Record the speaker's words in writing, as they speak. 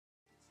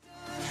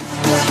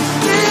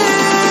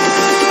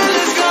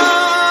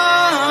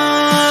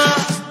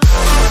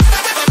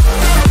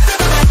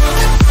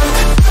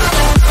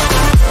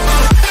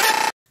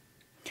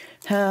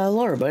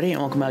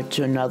welcome back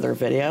to another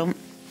video.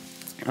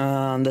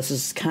 This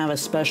is kind of a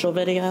special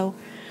video.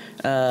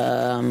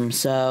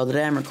 So the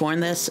day I'm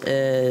recording this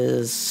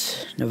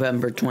is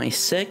November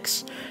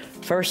 26th.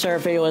 First ever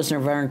video was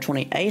November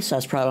 28th, so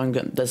that's probably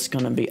when this is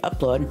going to be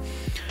uploaded.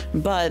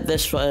 But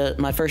this was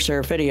my first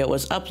ever video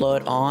was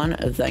uploaded on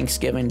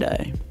Thanksgiving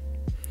Day.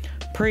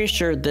 Pretty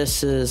sure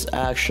this is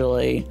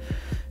actually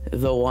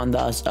the one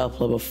that was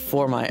uploaded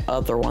before my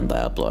other one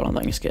that I uploaded on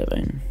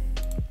Thanksgiving.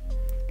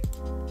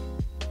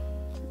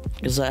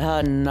 Because I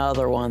had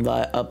another one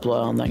that I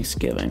uploaded on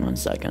Thanksgiving. 1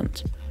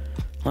 second.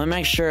 Let me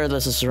make sure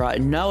this is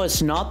right. No,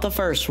 it's not the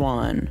first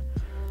one.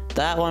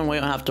 That one we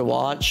don't have to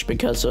watch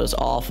because it was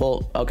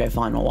awful. Okay,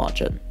 fine, we'll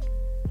watch it.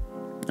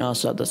 I'll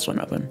set this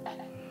one open.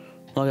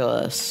 Look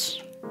at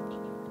this.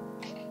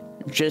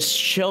 Just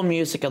chill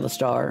music at the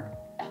start.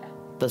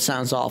 That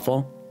sounds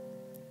awful.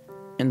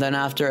 And then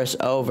after it's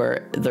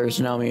over,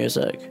 there's no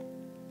music.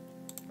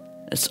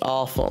 It's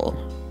awful.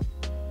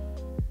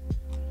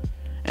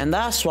 And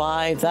that's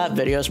why that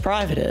video is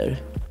privated.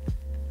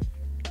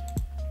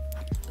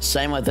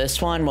 Same with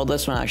this one. Well,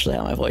 this one actually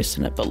had my voice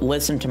in it, but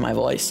listen to my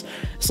voice.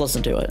 Let's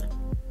listen to it.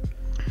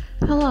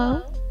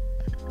 Hello.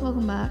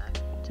 Welcome back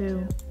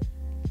to...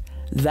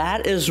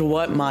 That is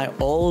what my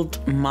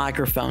old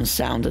microphone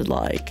sounded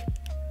like.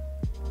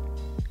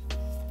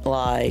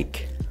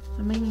 Like...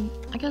 I mean,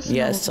 I guess...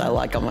 Yes, I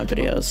like all my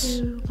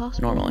videos.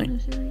 Normally.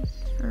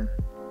 Series, or,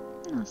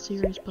 not a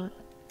series, but...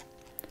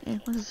 Yeah,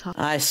 this is hot.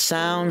 I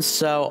sound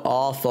so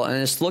awful. And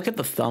just look at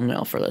the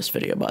thumbnail for this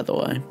video, by the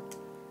way.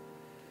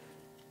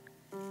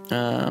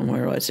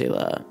 Where do I see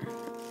that?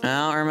 I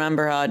don't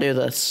remember how I do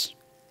this.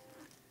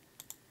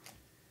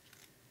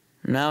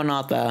 No,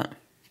 not that.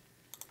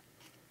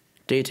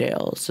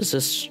 Details. This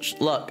is...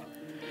 Look.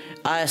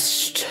 I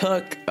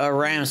took a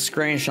random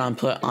screenshot and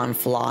put "I'm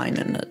flying"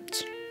 in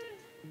it.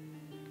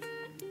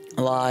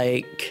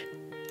 Like...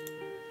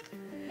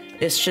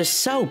 It's just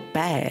so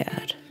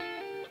bad.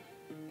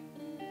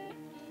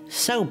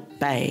 So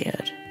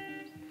bad.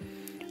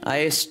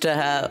 I used to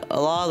have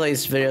a lot of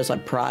these videos I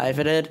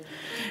privated,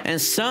 and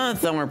some of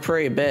them were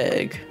pretty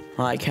big,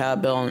 like how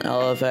to build an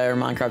elevator,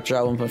 Minecraft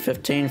Java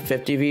 1.15,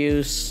 50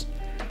 views,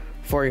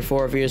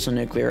 44 views on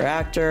nuclear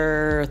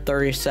reactor,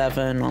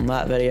 37 on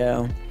that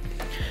video.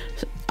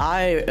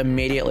 I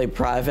immediately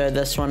privated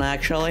this one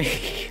actually,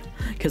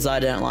 because I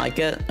didn't like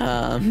it.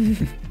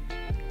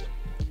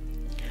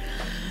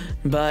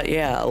 But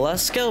yeah,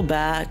 let's go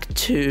back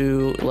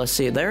to, let's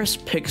see, there's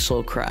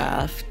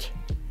Pixelcraft.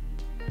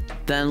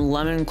 Then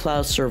Lemon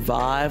Cloud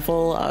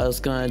Survival, I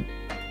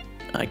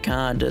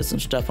kinda did some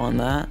stuff on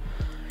that.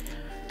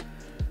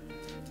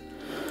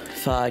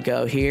 If I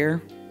go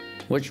here,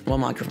 what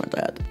microphone did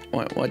I have?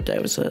 What day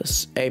was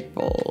this?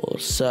 April,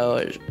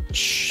 so,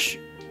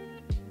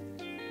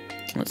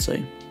 let's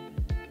see.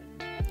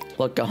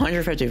 Look,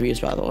 150 views,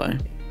 by the way.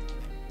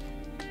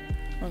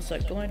 1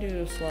 sec, do I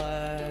do /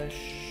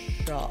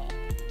 shop?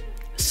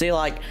 See,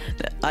 like,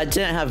 I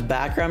didn't have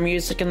background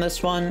music in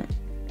this one,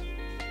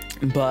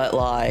 but,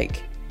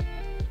 like,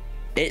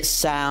 it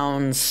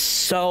sounds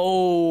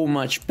so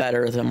much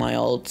better than my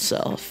old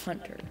self.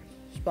 Hunter.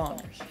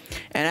 Spawners.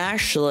 And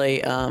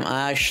actually,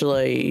 I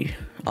actually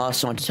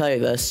also want to tell you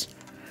this.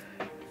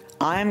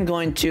 I'm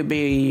going to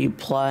be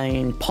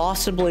playing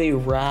possibly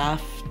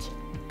Raft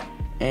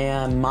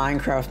and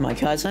Minecraft with my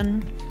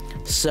cousin.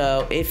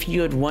 So if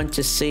you would want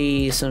to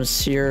see some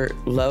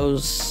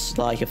those,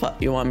 like if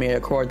you want me to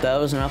record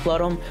those and upload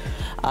them,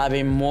 I'd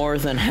be more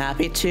than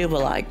happy to.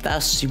 But like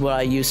that's what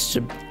I used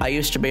to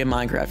be a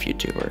Minecraft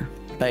YouTuber,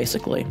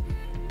 basically.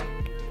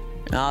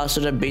 And I also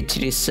did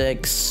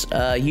BTD6,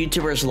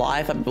 YouTubers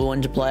Live. I've been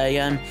wanting to play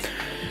again.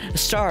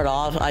 Started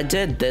off, I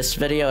did this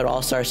video at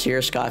All Stars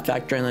here, Sky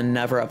Factory, and then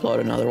never upload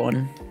another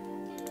one.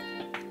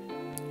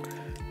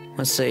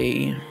 Let's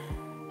see.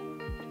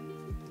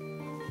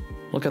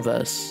 Look at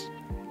this.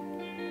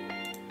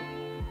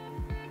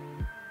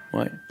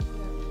 What?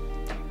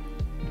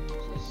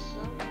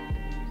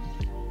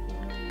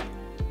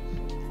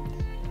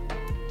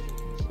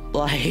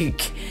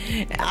 Like,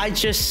 I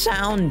just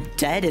sound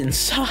dead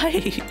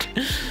inside.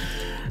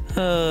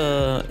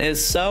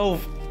 It's so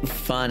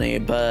funny,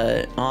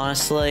 but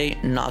honestly,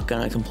 not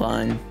gonna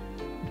complain.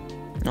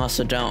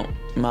 Also, don't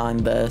mind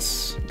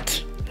this.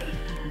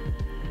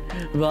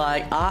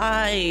 Like,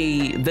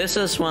 this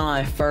is when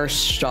I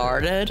first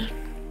started.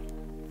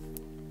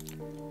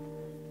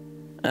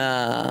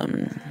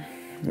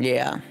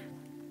 Yeah.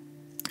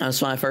 That's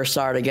when I first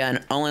started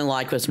again. Only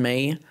Like Was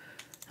Me.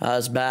 I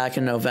was back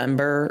in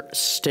November,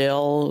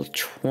 still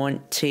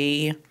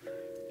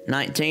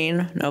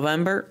 2019,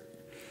 November.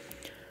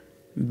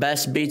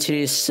 Best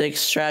BTD6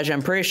 strategy.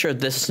 I'm pretty sure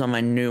this is on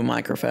my new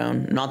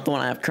microphone, not the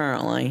one I have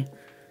currently.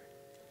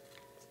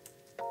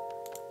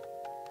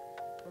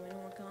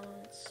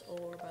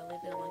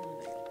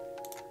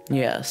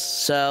 Yes,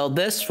 so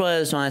this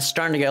was when I was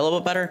starting to get a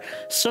little bit better.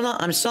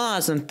 I'm still not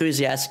as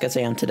enthusiastic as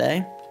I am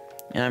today.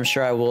 And I'm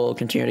sure I will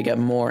continue to get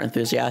more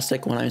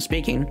enthusiastic when I'm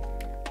speaking.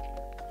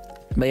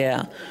 But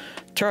yeah,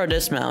 Turbo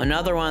Dismount,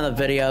 another one of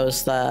the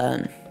videos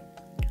that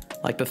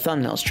Like the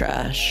thumbnail's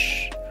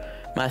trash.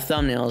 My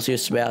thumbnails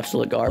used to be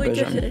absolute garbage.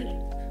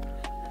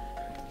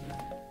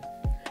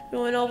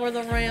 Going over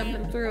the ramp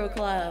and through a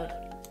cloud.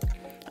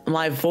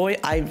 My voice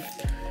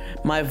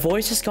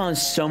has gone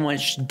so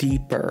much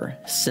deeper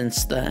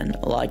since then.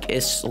 Like,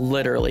 it's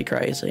literally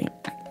crazy.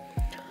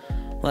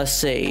 Let's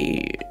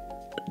see.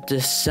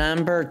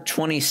 December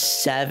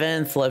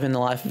 27th, living the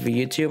life of a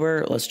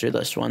YouTuber. Let's do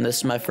this one. This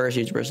is my first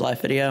YouTuber's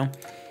life video.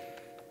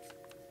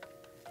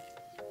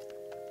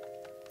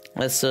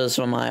 This is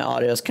when my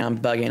audio is kind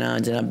of bugging out. I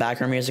didn't have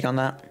background music on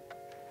that.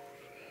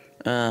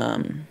 Hello,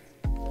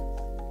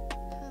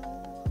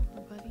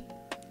 everybody,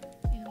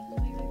 and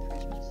Merry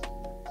Christmas.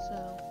 So,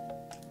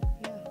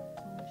 yeah,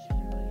 I wish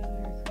everybody a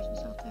Merry Christmas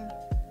out there.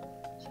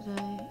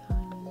 Today,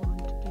 I'm going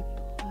to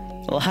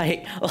be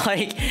playing.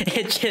 Like,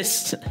 it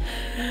just...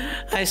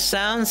 I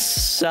sound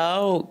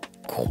so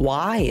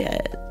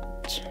quiet.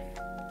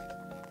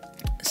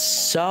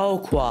 So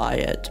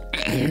quiet.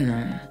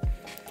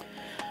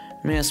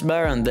 I mean, it's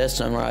better than this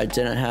one where I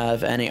didn't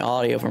have any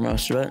audio for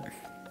most of it.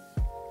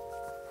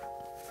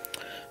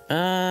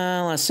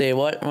 Let's see,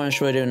 what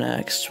should we do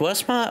next?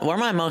 What are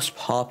my most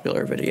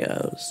popular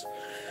videos?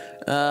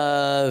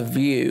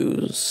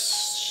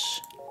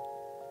 Views.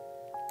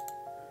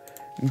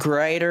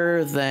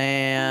 Greater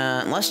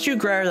than, let's do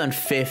greater than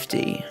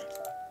 50.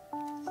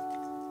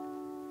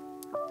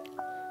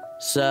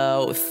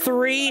 So,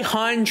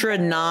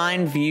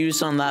 309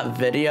 views on that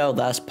video,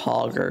 that's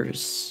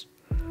poggers.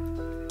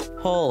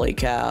 Holy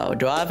cow.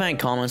 Do I have any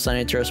comments I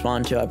need to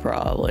respond to? I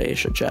probably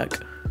should check.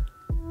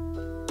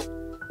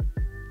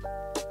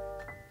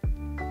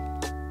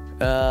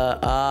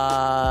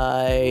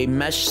 I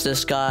messaged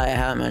this guy. I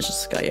haven't messaged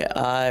this guy yet.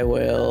 I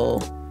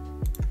will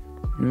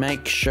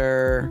make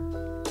sure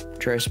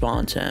to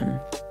respond to him.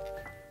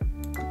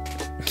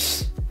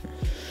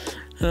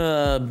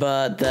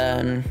 But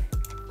then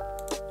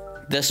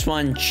this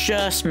one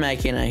just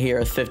making it here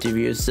with 50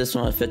 views. This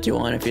one with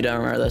 51. If you don't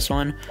remember this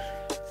one,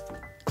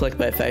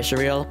 clickbait face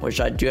reveal,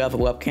 which I do have a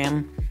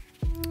webcam.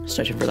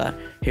 Stay tuned for that.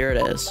 Here it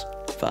is.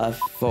 5,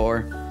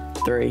 4,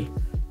 3,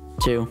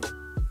 2,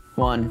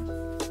 1.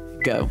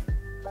 Go.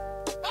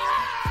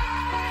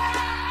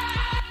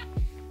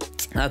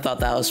 I thought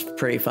that was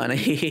pretty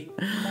funny.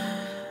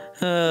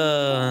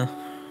 I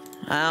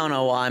don't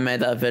know why I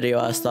made that video.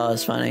 I just thought it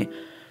was funny.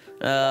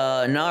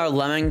 Another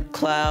Lemon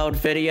Cloud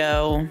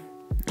video.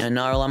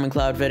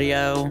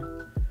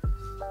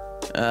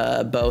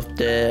 Both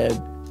did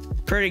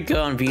pretty good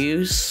on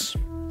views.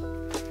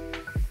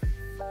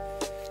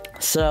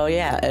 So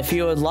yeah, if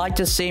you would like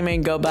to see me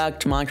go back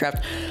to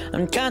Minecraft,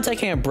 I'm kind of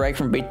taking a break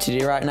from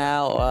BTD right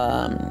now.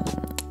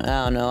 I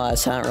don't know, I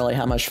just haven't really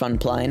had much fun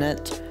playing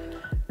it.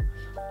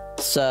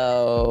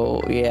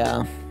 So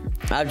yeah,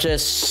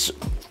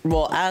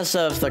 well, as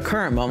of the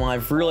current moment,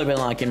 I've really been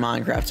liking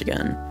Minecraft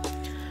again.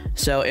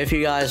 So if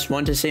you guys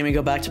want to see me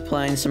go back to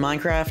playing some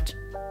Minecraft,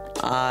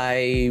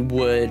 I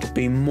would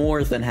be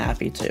more than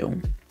happy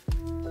to.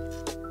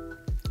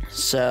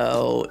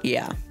 So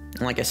yeah,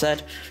 like I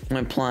said,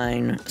 I'm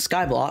playing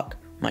Skyblock,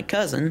 my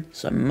cousin,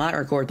 so I might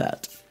record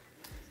that.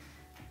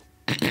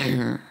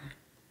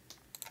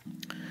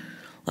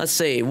 Let's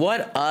see,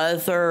 what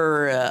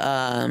other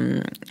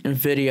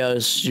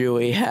videos do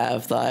we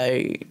have that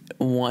I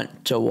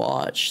want to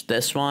watch?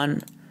 This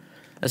one.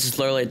 This is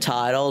literally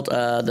titled,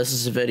 this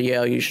is a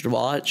video you should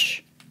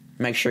watch.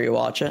 Make sure you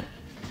watch it.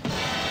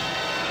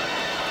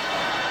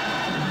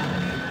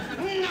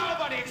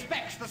 Nobody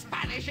expects the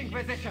Spanish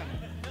Inquisition.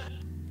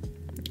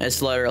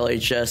 It's literally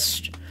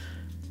just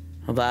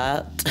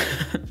that.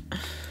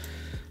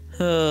 I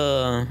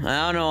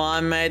don't know why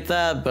I made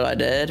that, but I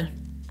did.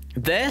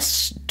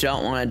 This,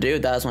 don't want to do.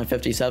 That was my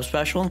 50 sub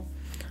special.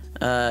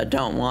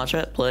 Don't watch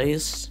it,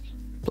 please.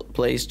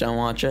 Please don't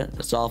watch it.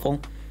 It's awful.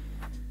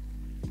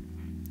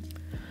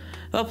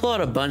 I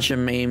upload a bunch of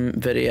meme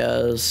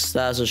videos.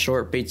 That was a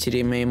short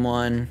BTD meme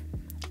one.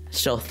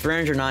 Still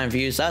 309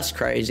 views. That's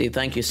crazy.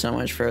 Thank you so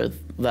much for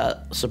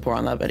that support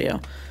on that video.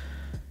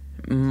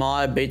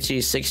 Mod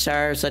BTD 6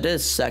 tires. I did a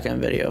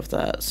second video of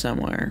that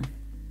somewhere.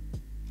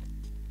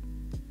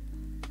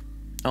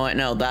 Oh wait,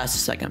 no, that's the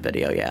second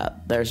video. Yeah,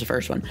 there's the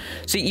first one.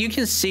 See, you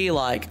can see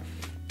like,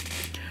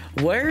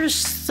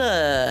 where's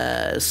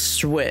the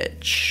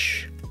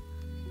switch?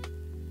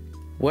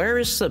 Where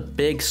is the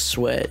big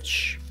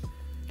switch?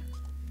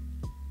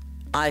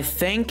 I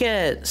think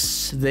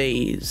it's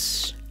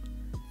these.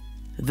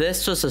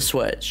 This was a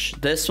switch.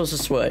 This was a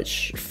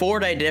switch.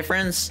 4-day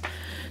difference.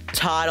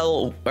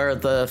 Title, or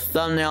the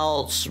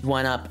thumbnails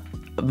went up,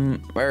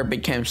 or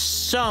became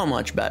so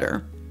much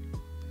better.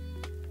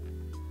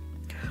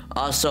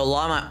 Also, a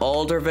lot of my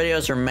older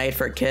videos are made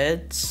for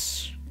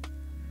kids,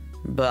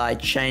 but I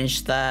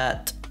changed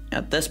that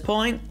at this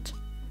point.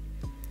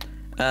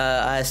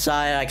 I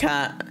decided I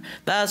can't.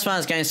 That's when I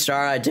was getting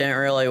started. I didn't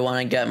really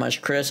want to get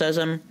much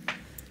criticism.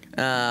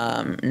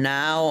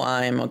 Now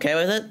I'm okay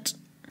with it.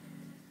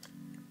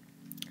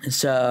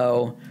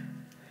 So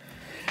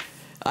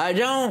I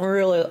don't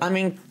really. I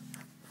mean,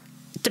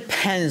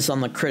 depends on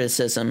the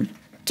criticism.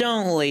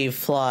 Don't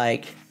leave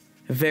like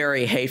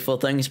very hateful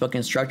things, but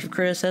constructive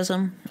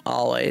criticism,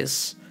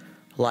 always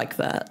like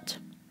that.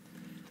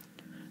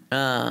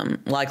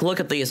 Like, look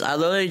at these. I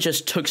literally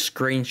just took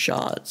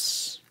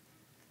screenshots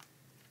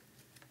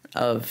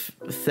of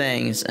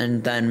things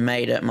and then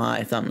made it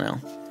my thumbnail.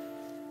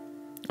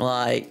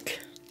 Like,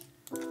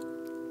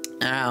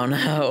 I don't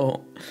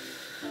know.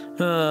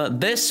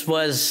 This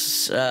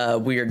was a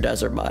weird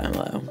desert biome,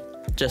 though.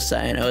 Just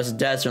saying, it was a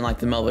desert in like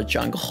the middle of a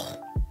jungle.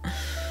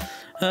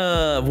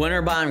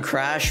 Winter biome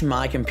crash.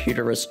 My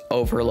computer was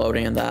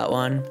overloading in that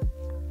one.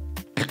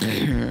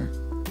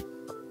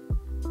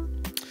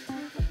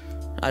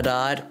 I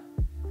died.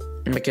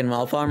 Making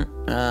Wild Farm.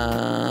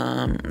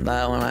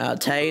 That one I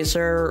got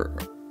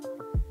Taser.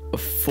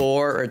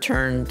 4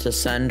 Return to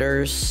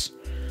Senders.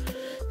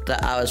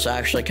 That I was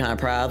actually kind of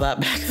proud of that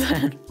back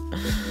then.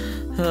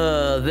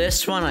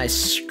 This one I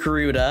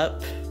screwed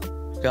up.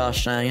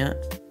 Gosh dang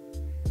it.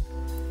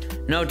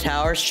 No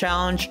Towers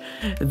Challenge.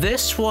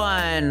 This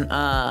one,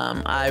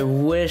 I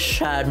wish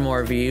had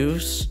more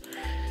views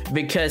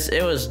because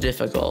it was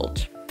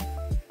difficult.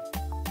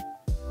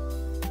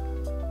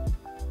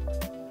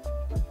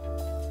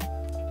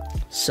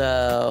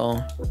 So,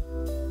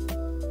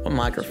 what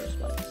microphone?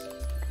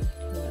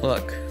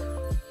 Look.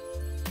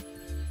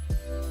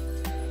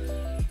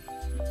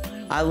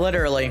 I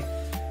literally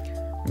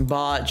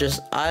bought I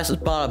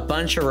just bought a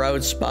bunch of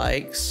road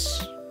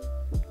spikes.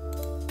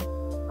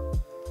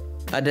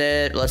 I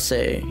did, let's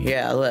see.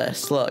 Yeah,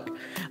 look.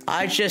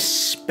 I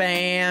just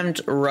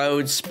spammed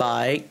road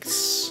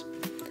spikes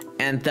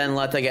and then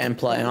let the game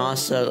play, and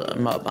also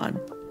Mobile.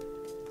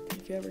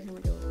 If you ever hear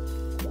me go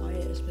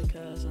quiet, it's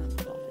because I'm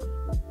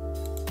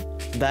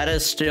coughing. That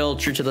is still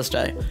true to this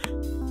day.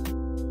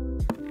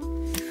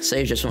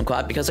 Sage just went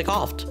quiet because I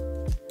coughed.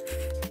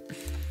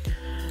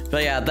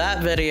 But yeah,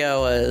 that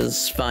video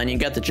was fun. You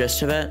get the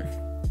gist of it.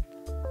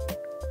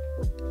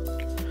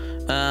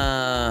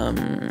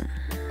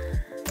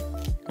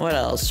 What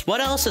else?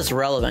 What else is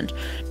relevant?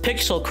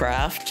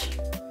 Pixelcraft.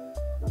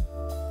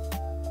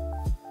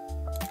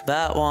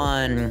 That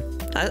one,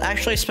 I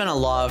actually spent a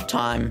lot of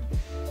time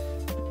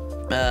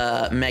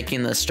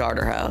making the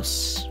starter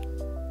house.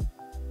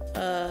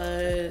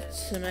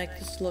 To make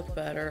this look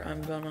better,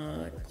 I'm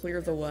gonna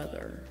clear the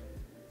weather.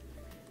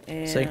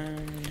 And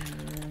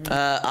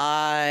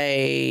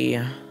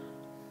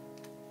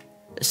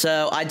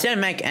So I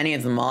didn't make any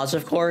of the mods,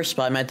 of course,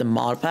 but I made the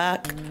mod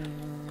pack.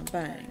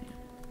 Bang.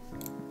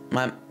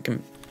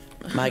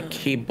 My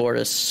keyboard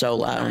is so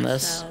loud on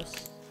this.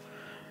 House.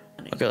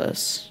 Look at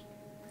this.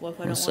 What if I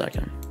One don't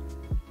second.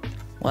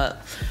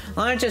 What?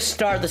 Let me just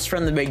start this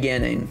from the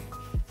beginning.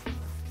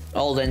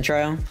 Old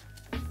intro.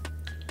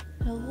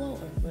 Hello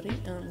everybody,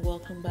 and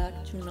welcome back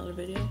to another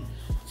video.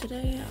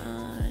 Today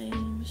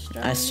I'm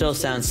starting. I still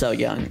sound so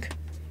young.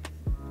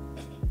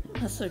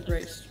 That's a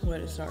great way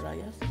to start, I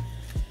guess.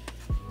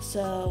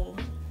 So,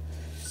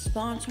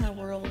 spawn to my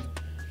world,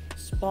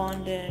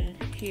 spawned in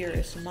here.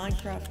 It's a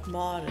Minecraft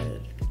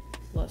modded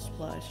Let's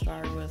Play.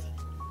 Started with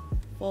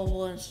full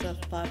woolen stuff,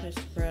 5-piece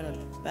spread, a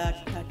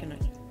backpack, and a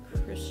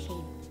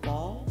crystal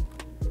ball.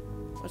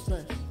 What's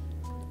this?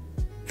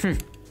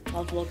 I'll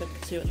have to look up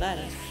and see what that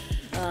is.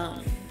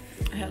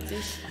 I have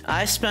this.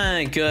 I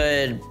spent a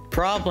good,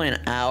 probably an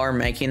hour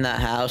making that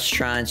house,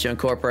 trying to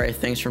incorporate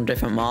things from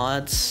different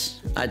mods.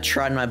 I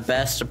tried my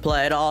best to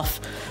play it off.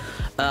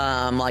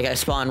 Like I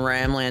spawned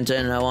randomly and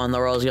didn't know what in the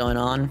world was going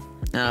on.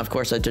 And of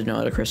course I did know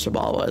what a crystal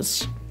ball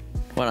was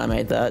when I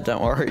made that,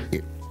 don't worry.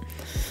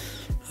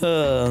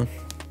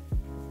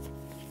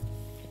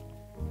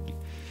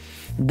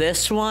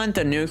 This one,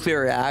 the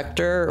nuclear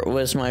reactor,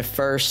 was my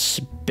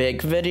first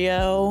big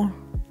video,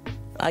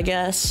 I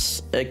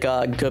guess. It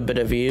got a good bit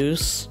of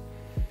views.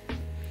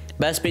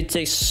 Best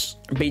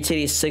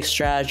BTD6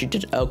 strategy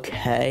did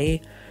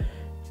okay.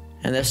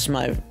 And this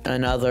is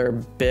another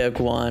big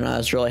one. I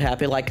was really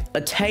happy. Like,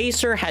 a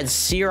taser had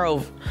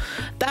 0.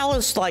 That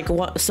was like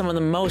some of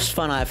the most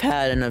fun I've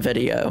had in a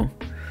video.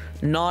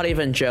 Not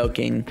even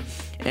joking.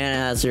 And it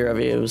has 0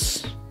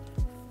 views.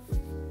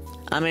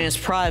 I mean, it's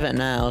private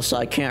now, so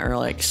I can't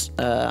really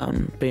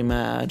be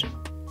mad.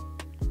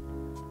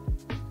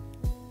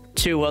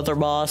 2 other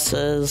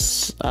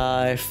bosses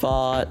I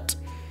fought.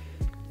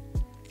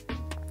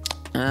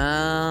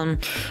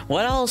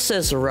 What else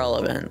is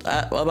relevant?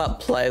 What about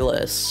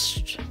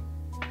playlist?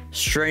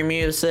 Stream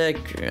music.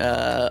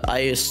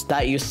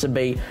 That used to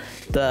be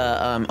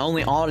the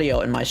only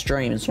audio in my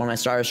streams when I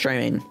started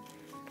streaming.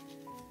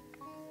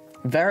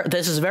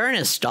 This is very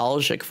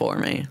nostalgic for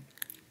me.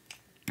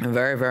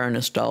 Very, very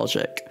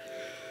nostalgic.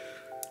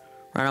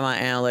 Right now my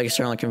analytics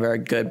are looking very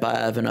good, but I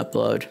haven't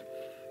uploaded.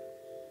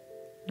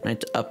 I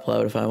need to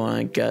upload if I want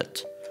to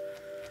get,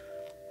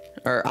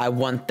 or I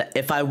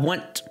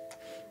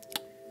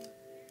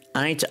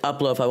need to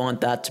upload if I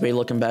want that to be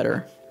looking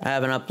better. I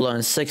haven't uploaded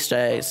in 6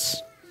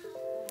 days.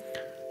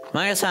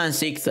 I guess hide and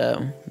seek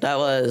though. That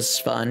was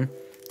fun.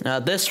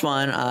 This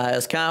one, I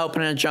was kind of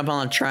hoping to jump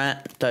on the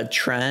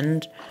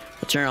trend,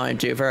 but didn't really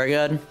do very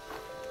good.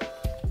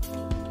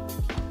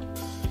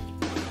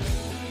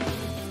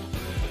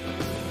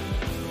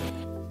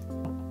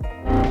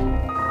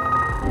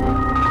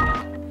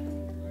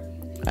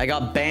 I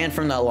got banned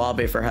from that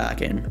lobby for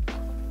hacking.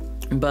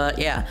 But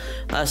yeah,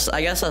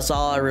 I guess that's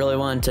all I really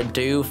wanted to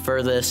do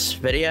for this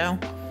video.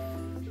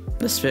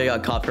 This video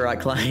got copyright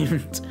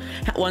claimed.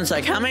 One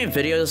sec, how many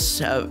videos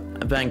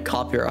have been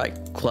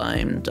copyright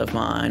claimed of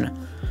mine?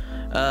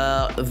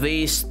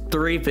 These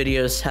 3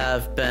 videos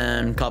have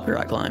been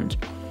copyright claimed.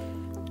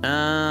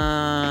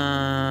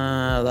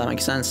 That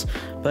makes sense.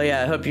 But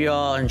yeah, I hope you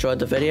all enjoyed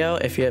the video.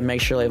 If you did,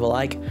 make sure to leave a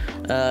like,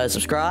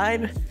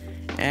 subscribe,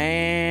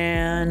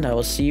 and I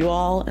will see you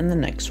all in the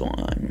next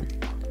one.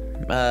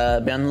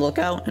 Be on the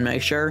lookout and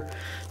make sure,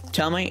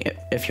 tell me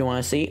if you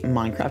want to see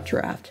Minecraft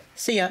Draft.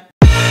 See ya.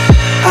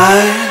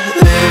 I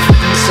live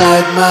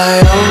inside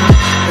my own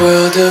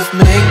world of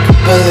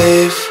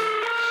make-believe.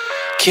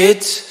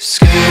 Kids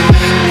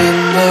screaming in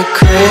the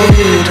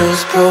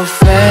cradles,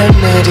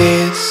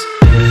 profanities.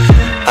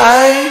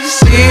 I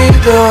see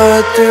the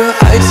world through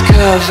eyes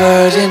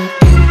covered in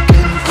ink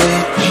and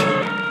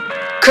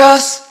bleach.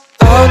 Cross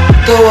out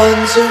the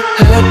ones who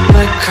heard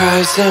my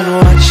cries and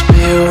watched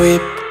me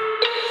weep.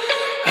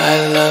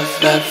 I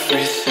love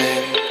everything.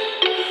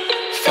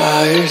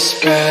 Fire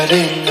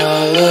spreading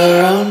all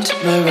around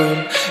my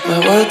room. My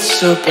world's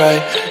so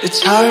bright,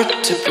 it's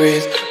hard to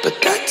breathe, but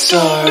that's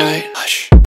alright. Hush.